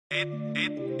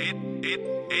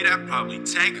I'd probably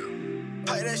take her.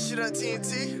 Pipe that shit on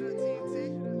TNT.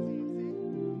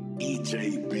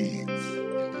 EJ Beats.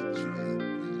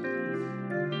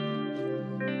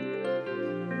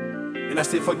 And I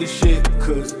say fuck this shit,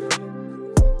 cause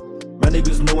my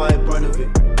niggas know I ain't part of it.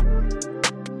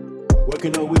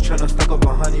 Working on we tryna stock up a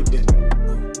honey bit.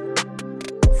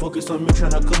 Focus on me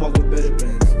tryna come up with better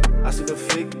plans. I see the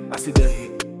fake, I see the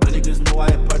hit. My niggas know I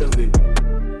ain't part of it.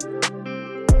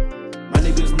 My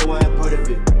niggas know I ain't part of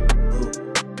it.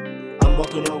 I'm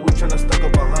walking on we tryna stock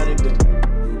up a honey bit.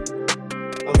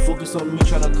 I'm focused on me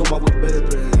tryna come up with better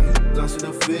plans. I see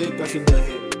the fake, I see the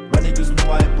hit. My niggas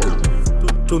know I ain't part of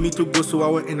it. Told me to go, so I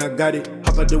went and I got it.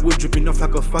 Hop out the wood, dripping off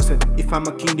like a faucet. If I'm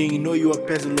a king, then you know you a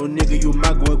peasant. Little nigga, you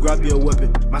might go and grab your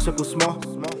weapon. My circle small.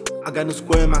 I got no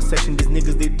square in my section. These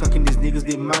niggas, they talking, these niggas,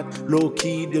 they mad. Low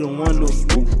key, they don't want no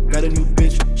smoke. Got a new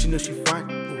bitch, she know she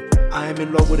fine. I am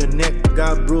in love with her neck.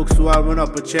 Got broke, so I run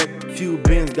up a check. Few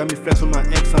bins, got me flex with my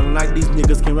ex. Unlike these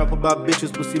niggas, can rap about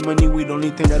bitches. Pussy money, we the only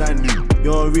thing that I need.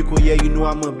 YoungRicko, yeah, you know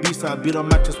I'm a beast. I beat on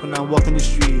my chest when I walk in the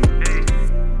street.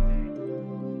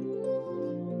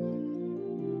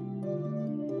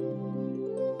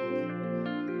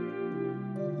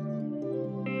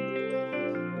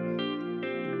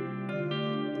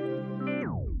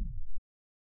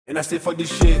 And I say fuck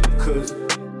this shit, cause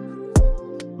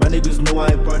my niggas know I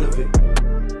ain't part of it.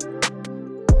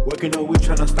 Working on we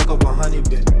tryna stock up a honey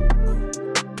bit.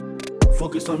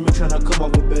 Focus on me tryna come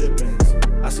up with better plans.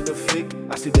 I see the fake,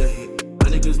 I see the hit. My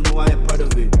niggas know I ain't part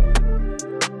of it.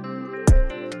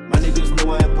 My niggas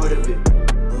know I ain't part of it.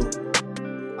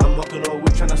 I'm walking on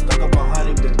we tryna stock up a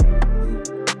honey bit.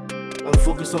 I'm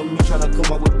focused on me tryna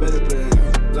come up with better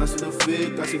plans. I see the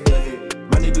fake, I see the hit.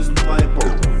 My niggas know I ain't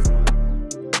part of it.